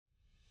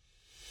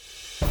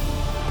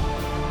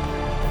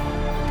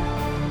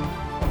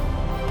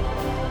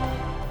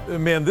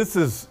Man, this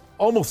is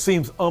almost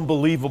seems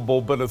unbelievable,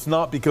 but it's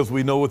not, because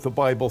we know what the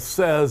Bible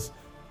says.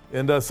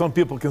 And some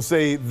people can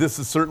say this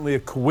is certainly a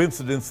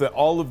coincidence that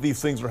all of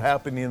these things are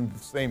happening at the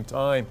same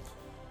time.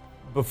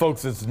 But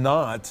folks, it's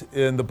not.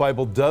 And the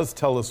Bible does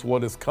tell us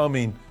what is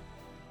coming.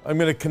 I'm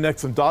going to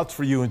connect some dots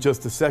for you in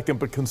just a second,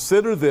 but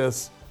consider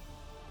this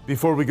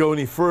before we go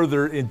any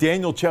further. In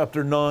Daniel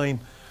chapter 9,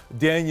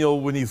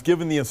 Daniel, when he's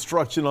given the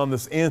instruction on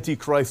this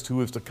Antichrist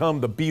who is to come,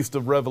 the beast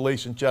of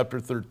Revelation chapter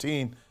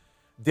 13,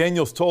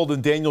 Daniel's told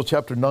in Daniel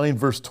chapter 9,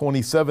 verse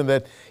 27,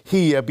 that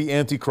he, the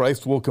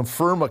Antichrist, will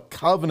confirm a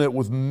covenant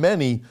with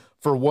many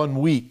for 1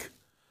 week.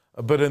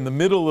 But in the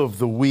middle of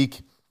the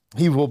week,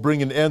 he will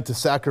bring an end to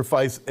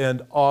sacrifice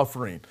and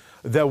offering.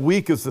 That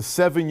week is the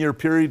 7-year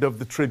period of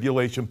the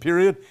tribulation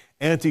period.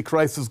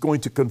 Antichrist is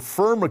going to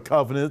confirm a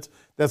covenant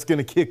that's going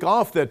to kick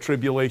off that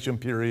tribulation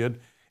period,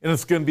 and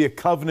it's going to be a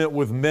covenant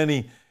with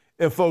many.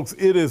 And folks,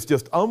 it is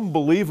just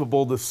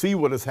unbelievable to see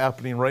what is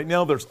happening right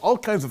now. There's all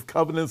kinds of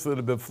covenants that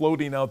have been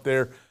floating out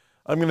there.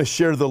 I'm going to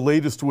share the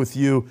latest with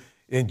you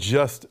in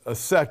just a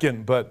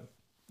second. But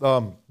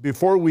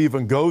before we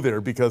even go there,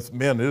 because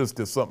man, it is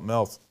just something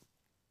else.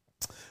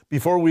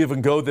 Before we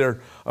even go there,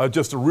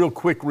 just a real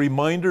quick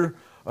reminder,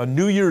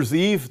 New Year's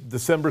Eve,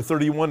 December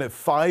 31 at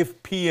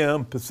 5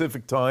 p.m.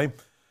 Pacific time,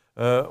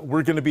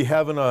 we're going to be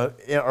having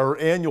our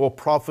annual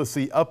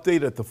prophecy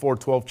update at the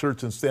 412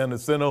 Church in San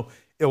Jacinto.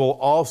 It will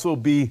also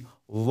be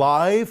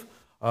live,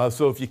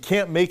 so if you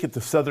can't make it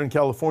to Southern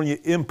California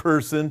in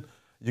person,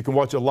 you can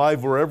watch it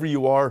live wherever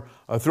you are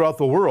throughout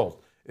the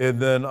world. And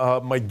then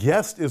my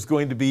guest is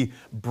going to be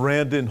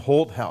Brandon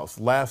Holthaus.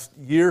 Last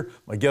year,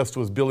 my guest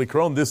was Billy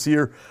Crone. This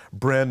year,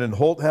 Brandon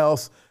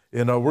Holthaus.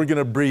 And we're going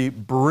to be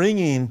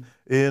bringing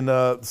in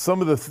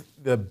some of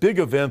the big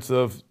events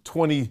of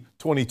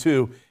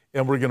 2022,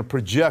 and we're going to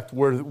project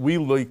where we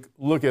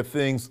look at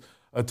things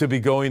to be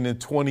going in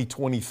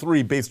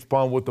 2023 based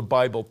upon what the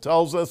Bible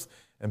tells us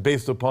and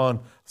based upon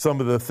some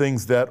of the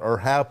things that are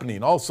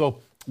happening. Also,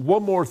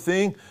 one more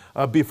thing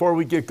before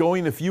we get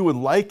going, if you would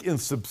like and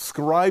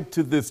subscribe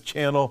to this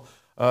channel,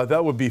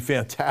 that would be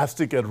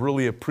fantastic. I'd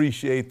really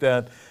appreciate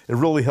that. It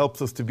really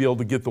helps us to be able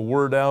to get the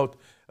word out.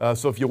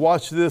 So if you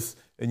watch this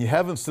and you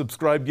haven't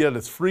subscribed yet,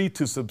 it's free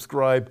to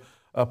subscribe.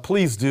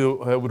 Please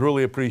do. I would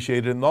really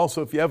appreciate it. And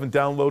also, if you haven't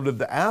downloaded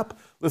the app,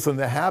 listen,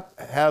 the app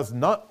has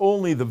not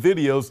only the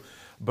videos,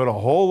 but a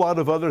whole lot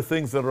of other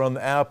things that are on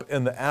the app,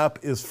 and the app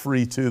is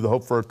free too, the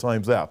Hope for Our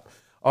Times app.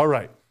 All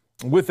right,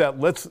 with that,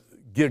 let's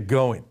get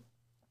going.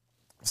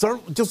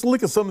 Just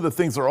look at some of the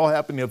things that are all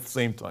happening at the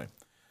same time.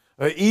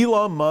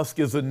 Elon Musk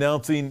is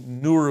announcing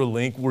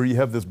Neuralink, where you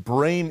have this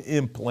brain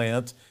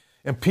implant,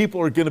 and people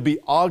are going to be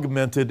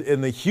augmented,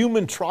 and the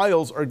human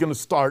trials are going to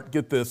start,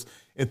 get this,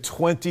 in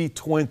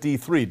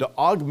 2023 to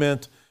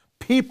augment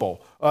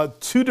people.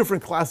 2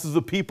 different classes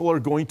of people are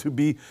going to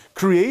be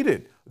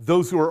created.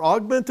 Those who are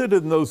augmented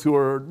and those who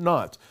are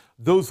not.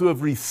 Those who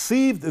have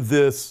received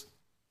this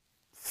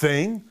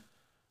thing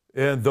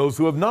and those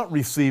who have not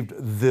received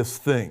this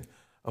thing.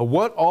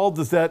 What all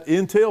does that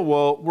entail?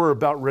 Well, we're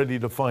about ready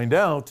to find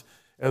out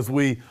as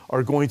we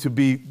are going to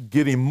be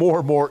getting more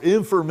and more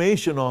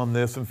information on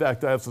this. In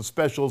fact, I have some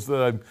specials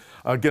that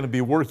I'm going to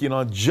be working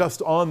on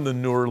just on the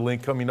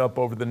Neuralink coming up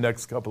over the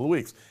next couple of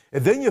weeks.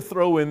 And then you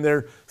throw in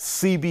there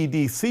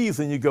CBDCs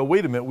and you go,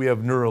 wait a minute, we have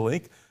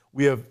Neuralink,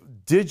 we have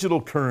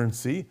digital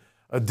currency,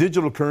 a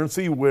digital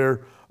currency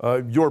where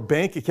your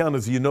bank account,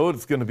 as you know it,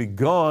 it's going to be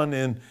gone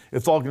and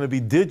it's all going to be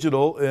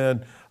digital,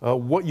 and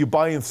what you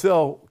buy and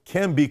sell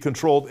can be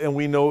controlled, and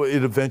we know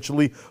it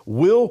eventually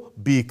will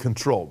be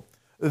controlled.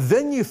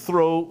 Then you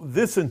throw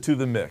this into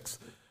the mix.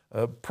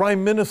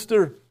 Prime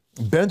Minister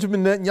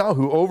Benjamin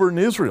Netanyahu over in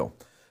Israel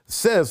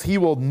says he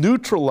will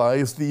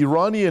neutralize the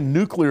Iranian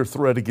nuclear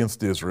threat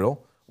against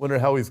Israel. Wonder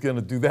how he's going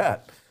to do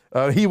that.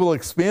 He will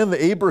expand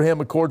the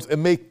Abraham Accords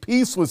and make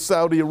peace with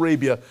Saudi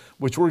Arabia,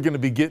 which we're going to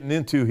be getting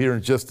into here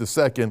in just a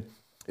second.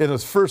 And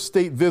his first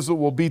state visit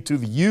will be to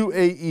the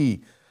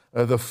UAE,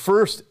 the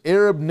first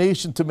Arab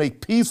nation to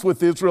make peace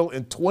with Israel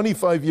in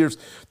 25 years,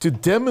 to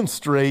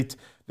demonstrate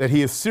that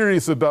he is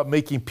serious about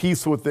making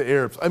peace with the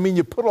Arabs. I mean,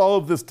 you put all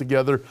of this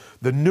together,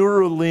 the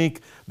Neuralink,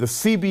 the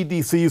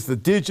CBDCs, the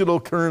digital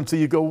currency,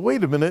 you go,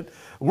 wait a minute,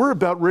 we're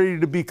about ready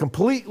to be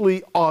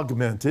completely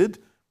augmented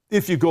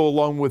if you go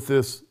along with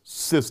this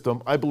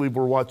system. I believe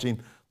we're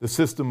watching the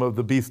system of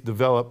the beast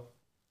develop.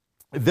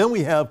 Then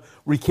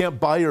we can't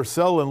buy or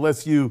sell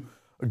unless you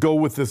go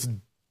with this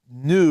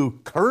new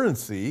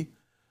currency.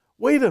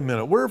 Wait a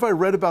minute, where have I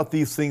read about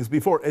these things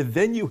before? And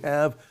then you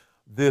have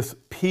this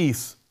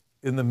peace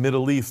in the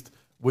Middle East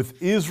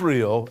with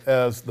Israel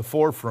as the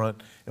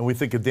forefront, and we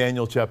think of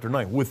Daniel chapter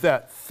 9. With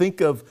that,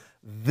 think of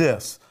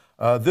this.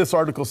 This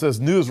article says,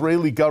 new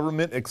Israeli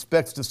government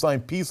expects to sign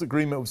peace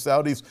agreement with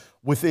Saudis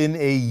within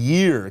a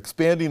year.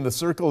 Expanding the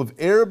circle of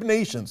Arab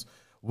nations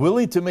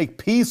willing to make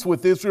peace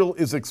with Israel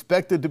is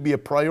expected to be a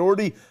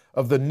priority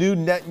of the new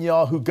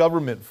Netanyahu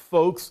government.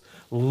 Folks,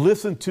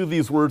 listen to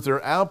these words.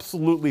 They're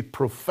absolutely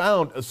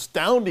profound,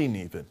 astounding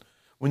even.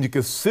 when you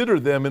consider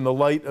them in the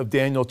light of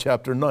Daniel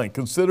chapter 9.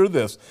 Consider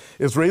this.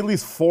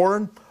 Israel's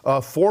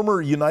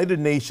former United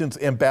Nations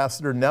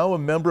ambassador, now a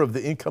member of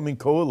the incoming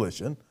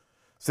coalition,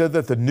 said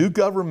that the new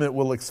government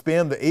will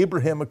expand the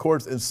Abraham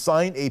Accords and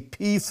sign a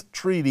peace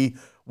treaty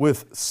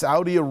with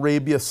Saudi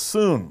Arabia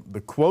soon. The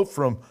quote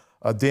from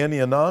Danny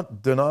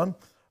Danon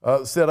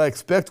said, I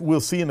expect we'll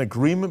see an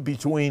agreement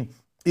between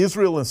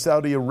Israel and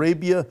Saudi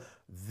Arabia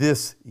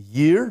this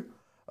year.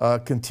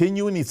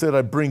 Continuing, he said,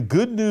 I bring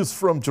good news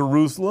from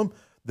Jerusalem.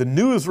 The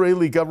new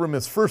Israeli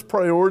government's first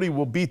priority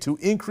will be to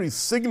increase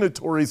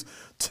signatories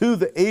to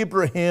the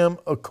Abraham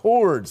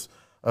Accords.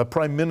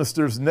 Prime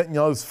Minister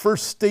Netanyahu's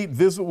first state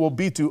visit will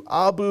be to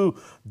Abu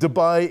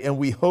Dhabi, and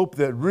we hope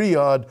that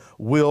Riyadh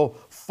will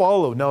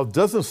follow. Now, it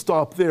doesn't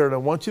stop there, and I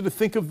want you to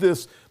think of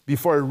this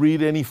before I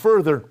read any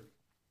further.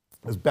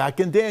 As back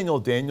in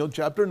Daniel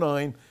chapter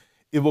 9,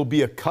 it will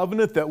be a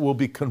covenant that will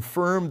be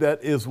confirmed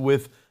that is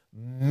with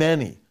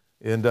many.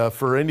 And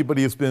for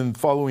anybody who's been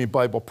following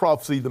Bible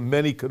prophecy, the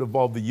many could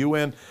involve the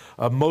UN.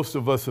 Most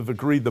of us have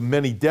agreed the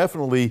many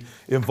definitely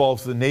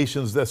involves the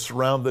nations that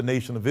surround the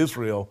nation of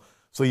Israel.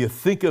 So you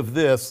think of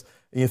this,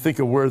 and you think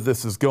of where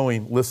this is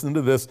going. Listen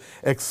to this.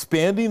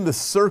 Expanding the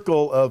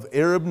circle of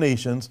Arab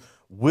nations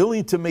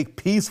willing to make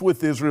peace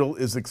with Israel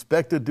is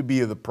expected to be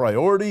the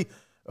priority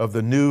of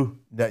the new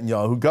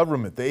Netanyahu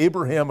government. The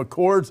Abraham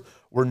Accords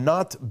were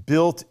not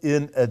built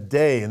in a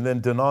day. And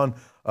then Danon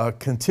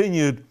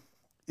continued,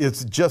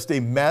 it's just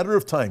a matter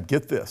of time,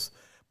 get this,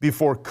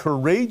 before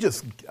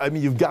courageous,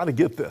 you've got to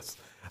get this.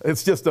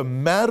 It's just a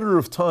matter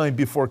of time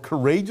before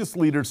courageous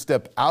leaders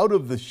step out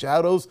of the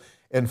shadows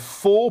and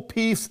full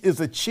peace is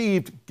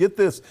achieved, get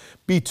this,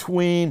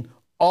 between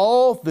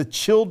all the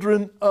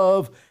children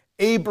of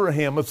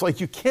Abraham. It's like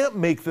you can't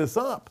make this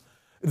up.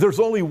 There's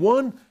only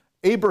one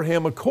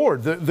Abraham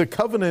Accord, the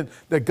covenant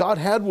that God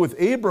had with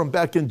Abram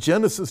back in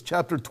Genesis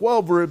chapter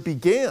 12 where it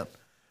began.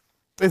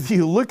 If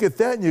you look at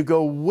that and you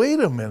go, wait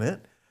a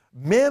minute,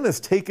 man has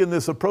taken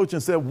this approach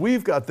and said,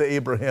 we've got the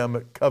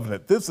Abrahamic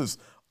covenant. This is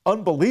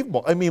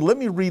unbelievable. Let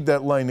me read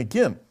that line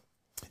again.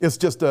 It's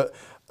just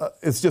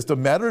a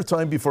matter of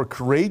time before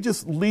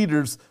courageous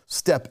leaders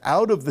step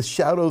out of the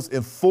shadows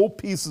and full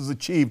peace is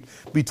achieved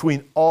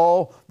between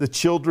all the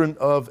children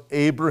of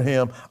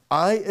Abraham.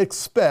 I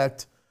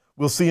expect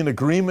we'll see an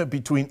agreement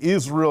between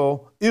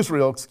Israel,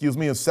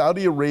 and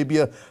Saudi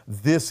Arabia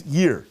this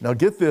year. Now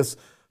get this,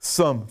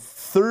 some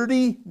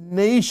 30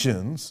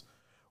 nations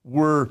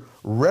were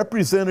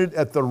represented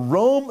at the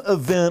Rome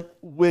event,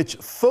 which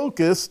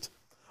focused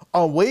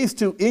on ways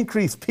to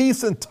increase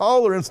peace and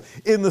tolerance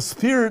in the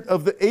spirit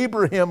of the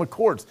Abraham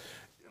Accords.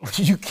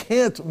 You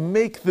can't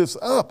make this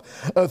up.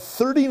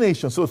 30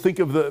 nations, so think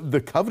of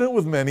the covenant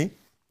with many,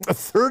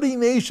 30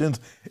 nations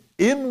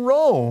in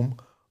Rome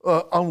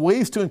on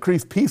ways to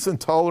increase peace and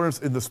tolerance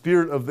in the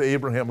spirit of the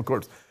Abraham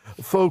Accords.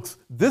 Folks,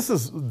 this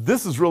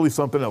is really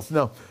something else.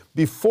 Now,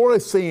 before I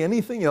say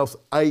anything else,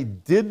 I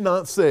did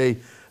not say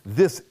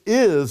this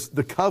is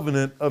the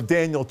covenant of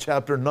Daniel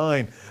chapter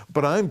 9.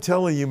 But I'm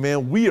telling you,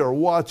 man, we are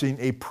watching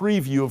a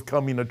preview of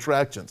coming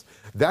attractions.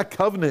 That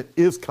covenant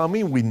is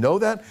coming. We know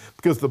that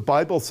because the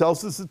Bible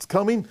tells us it's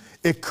coming.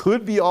 It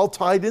could be all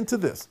tied into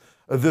this.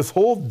 This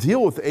whole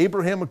deal with the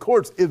Abraham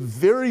Accords, it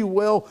very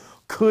well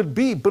could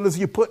be. But as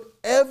you put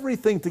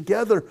everything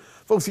together,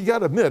 folks, you got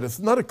to admit, it's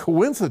not a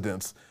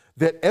coincidence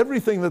that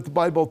everything that the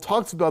Bible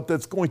talks about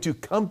that's going to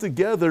come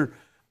together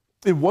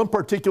in one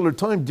particular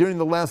time during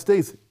the last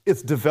days,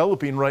 it's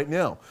developing right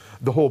now.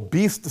 The whole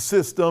beast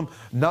system,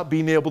 not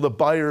being able to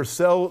buy or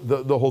sell,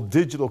 the whole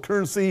digital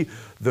currency,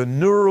 the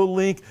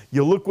Neuralink.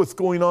 You look what's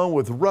going on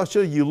with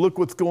Russia. You look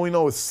what's going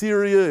on with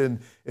Syria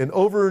and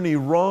over in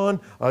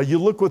Iran. You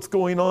look what's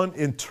going on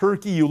in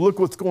Turkey. You look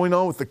what's going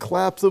on with the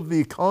collapse of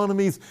the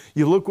economies.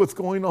 You look what's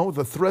going on with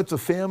the threats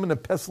of famine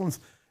and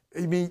pestilence.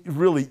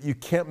 Really, you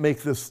can't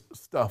make this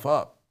stuff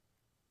up.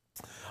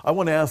 I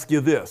want to ask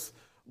you this.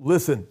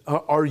 Listen,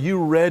 are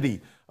you ready?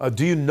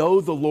 Do you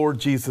know the Lord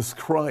Jesus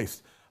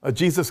Christ?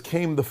 Jesus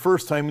came the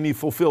first time and he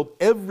fulfilled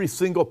every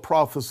single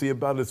prophecy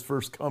about his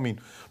first coming,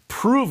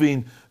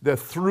 proving that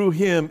through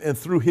him and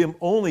through him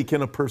only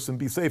can a person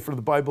be saved. For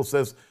the Bible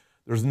says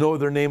there's no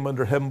other name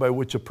under heaven by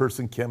which a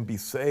person can be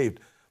saved.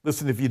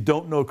 Listen, if you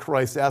don't know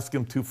Christ, ask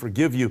him to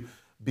forgive you,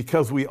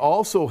 because we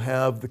also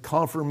have the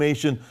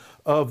confirmation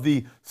of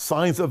the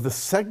signs of the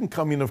second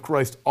coming of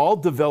Christ all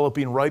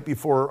developing right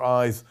before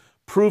our eyes,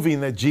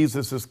 proving that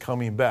Jesus is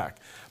coming back.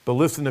 But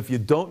listen, if you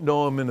don't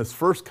know him in his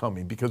first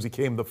coming, because he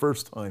came the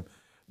first time,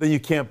 then you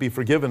can't be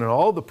forgiven. And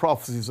all the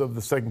prophecies of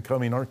the second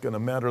coming aren't going to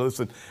matter.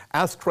 Listen,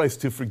 ask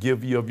Christ to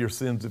forgive you of your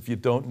sins if you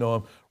don't know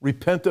him.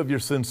 Repent of your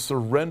sins,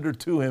 surrender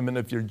to him. And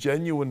if you're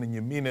genuine and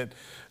you mean it,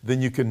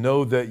 then you can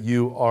know that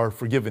you are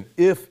forgiven.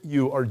 If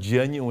you are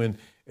genuine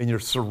in your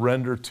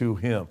surrender to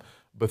him.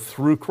 But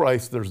through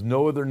Christ, there's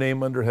no other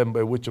name under heaven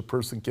by which a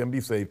person can be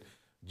saved.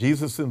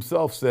 Jesus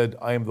himself said,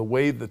 I am the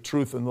way, the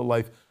truth, and the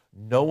life.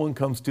 No one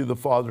comes to the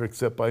Father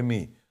except by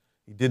me.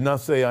 He did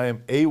not say, I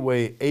am a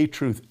way, a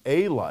truth,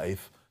 a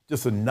life,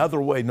 just another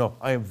way. No,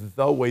 I am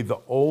the way, the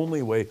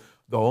only way,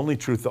 the only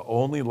truth, the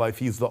only life.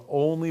 He's the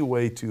only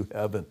way to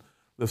heaven.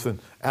 Listen,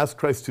 ask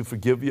Christ to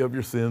forgive you of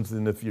your sins,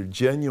 and if you're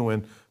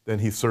genuine, then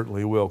he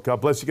certainly will.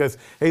 God bless you guys.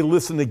 Hey,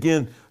 listen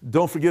again,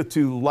 don't forget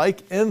to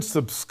like and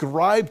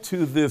subscribe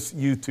to this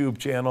YouTube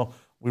channel.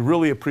 We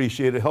really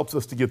appreciate it. It helps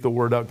us to get the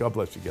word out. God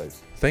bless you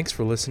guys. Thanks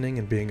for listening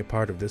and being a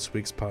part of this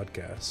week's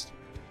podcast.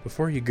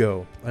 Before you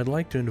go, I'd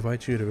like to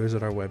invite you to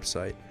visit our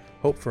website,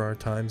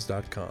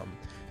 hopeforourtimes.com,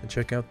 and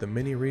check out the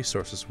many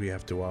resources we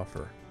have to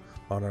offer.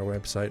 On our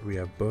website, we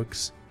have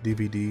books,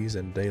 DVDs,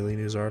 and daily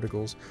news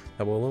articles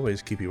that will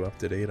always keep you up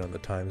to date on the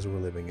times we're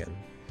living in.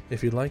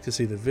 If you'd like to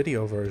see the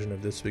video version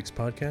of this week's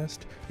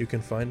podcast, you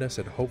can find us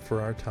at Hope for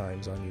Our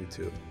Times on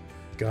YouTube.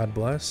 God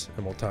bless,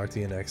 and we'll talk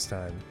to you next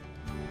time.